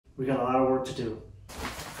We got a lot of work to do.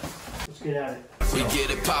 Let's get at it. We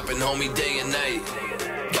get it poppin', homie, day and night.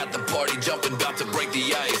 Got the party jumping, about to break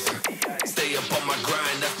the ice. Stay up on my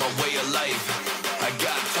grind, that's my way of life. I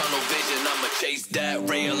got tunnel vision, I'ma chase that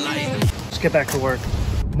ray of light. Let's get back to work.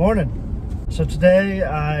 Morning. So today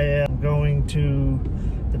I am going to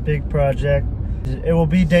the big project. It will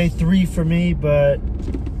be day 3 for me, but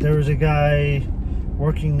there was a guy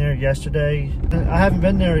working there yesterday. I haven't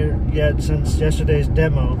been there yet since yesterday's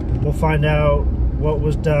demo. We'll find out what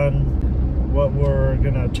was done, what we're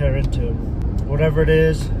gonna tear into. Whatever it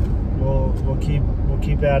is, we'll keep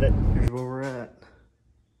at it. Here's where we're at.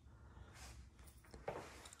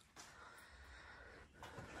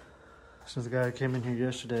 So the guy came in here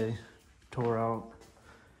yesterday, tore out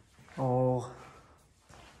all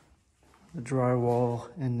the drywall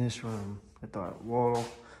in this room. I thought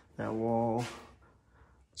that wall,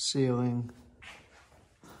 ceiling.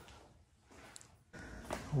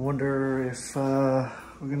 I wonder if we're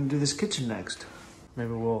gonna do this kitchen next.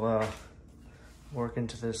 Maybe we'll work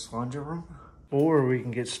into this laundry room, or we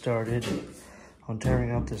can get started on tearing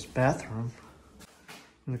out this bathroom. I'm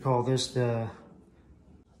gonna call this the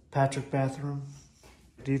Patrick bathroom.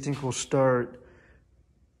 Do you think we'll start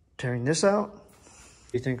tearing this out?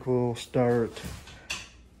 Do you think we'll start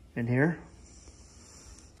in here?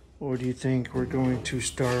 Or do you think we're going to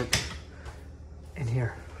start in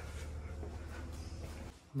here?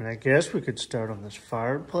 I mean, I guess we could start on this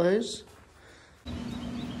fireplace. I'm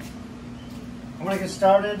gonna get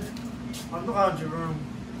started on the laundry room.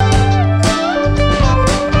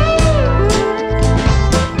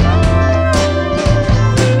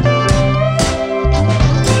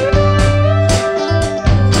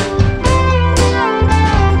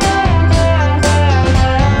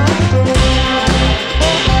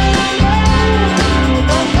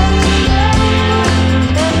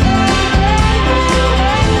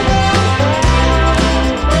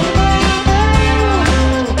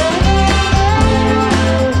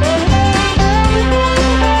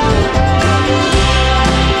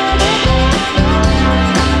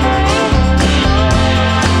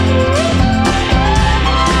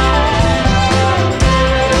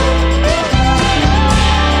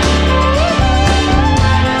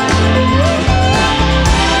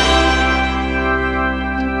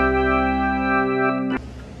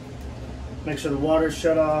 Make sure the water's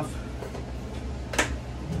shut off.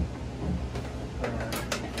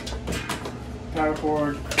 Power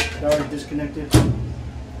cord already disconnected.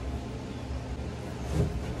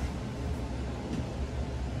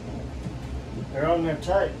 They're on there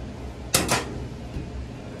tight.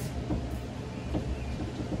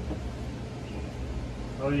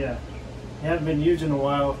 Oh yeah, they haven't been used in a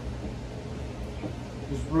while.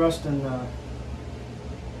 There's rust in the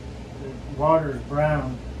water's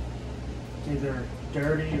brown. It's either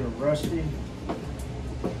dirty or rusty.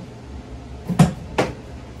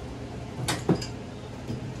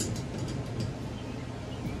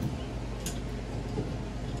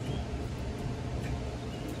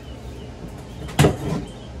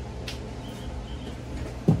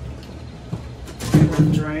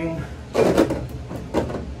 Drain.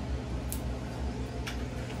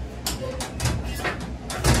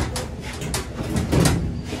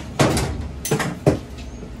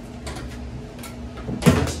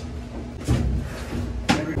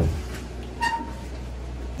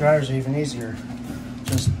 Dryer's even easier.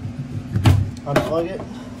 Just unplug it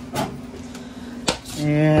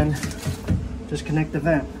and disconnect the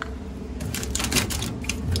vent.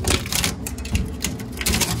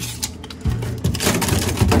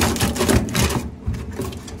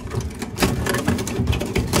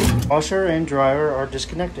 Washer and dryer are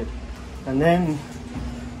disconnected. And then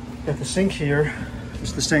at the sink here,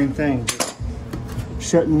 it's the same thing.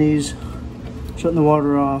 Shutting the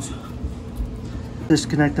water off.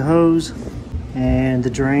 Disconnect the hose and the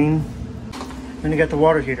drain. Then you got the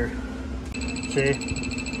water heater. See,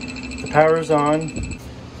 the power is on,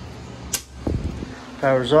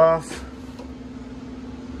 power's off,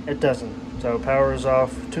 it doesn't. So power is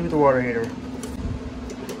off to the water heater.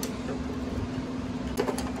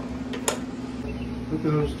 Hook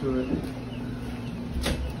the hose to it.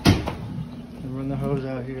 And run the hose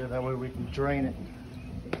out here, that way we can drain it.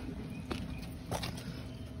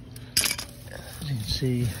 As you can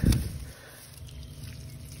see,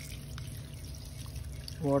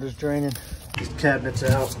 water's draining. These cabinets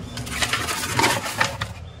out.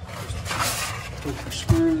 Look for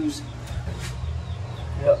screws.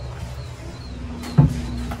 Yep.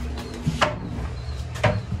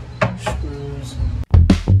 Screws.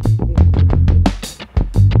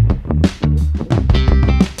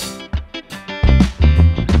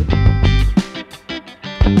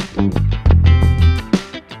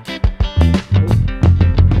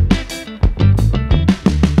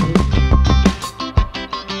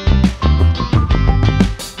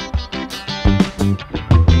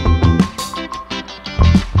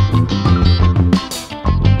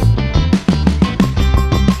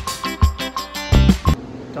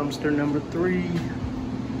 Dumpster number 3.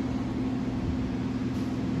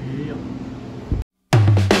 Yep.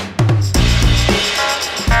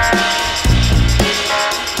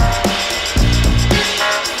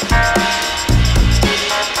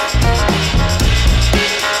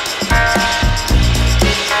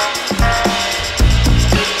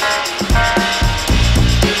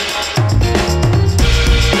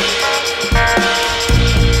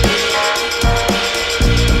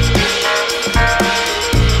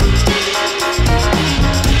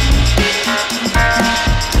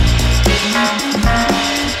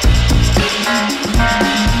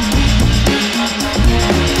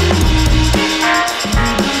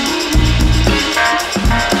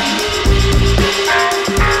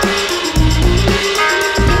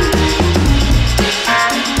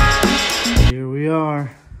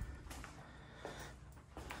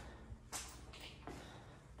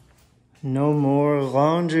 No more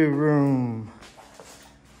laundry room.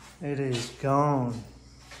 It is gone.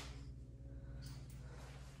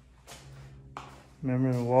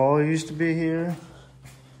 Remember the wall used to be here?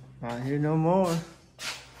 Not here no more.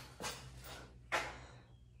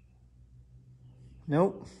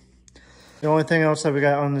 Nope. The only thing else that we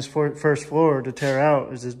got on this first floor to tear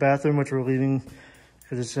out is this bathroom, which we're leaving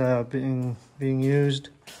because it's being used.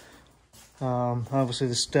 Obviously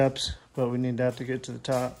the steps, but we need that to get to the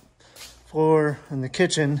top floor, and the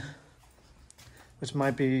kitchen, which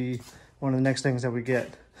might be one of the next things that we get.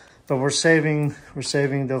 But we're saving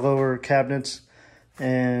the lower cabinets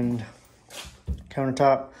and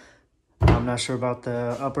countertop. I'm not sure about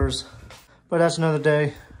the uppers, but that's another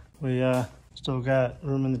day. We still got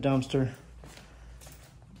room in the dumpster.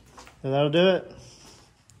 So that'll do it.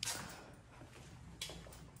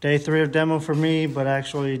 Day 3 of demo for me, but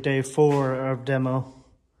actually day 4 of demo.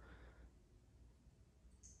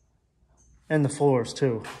 And the floors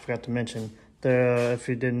too, forgot to mention. There, if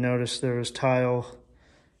you didn't notice, there was tile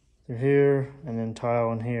through here and then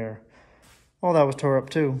tile in here. All that was tore up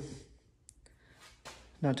too.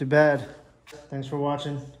 Not too bad. Thanks for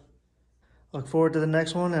watching. Look forward to the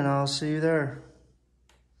next one, and I'll see you there.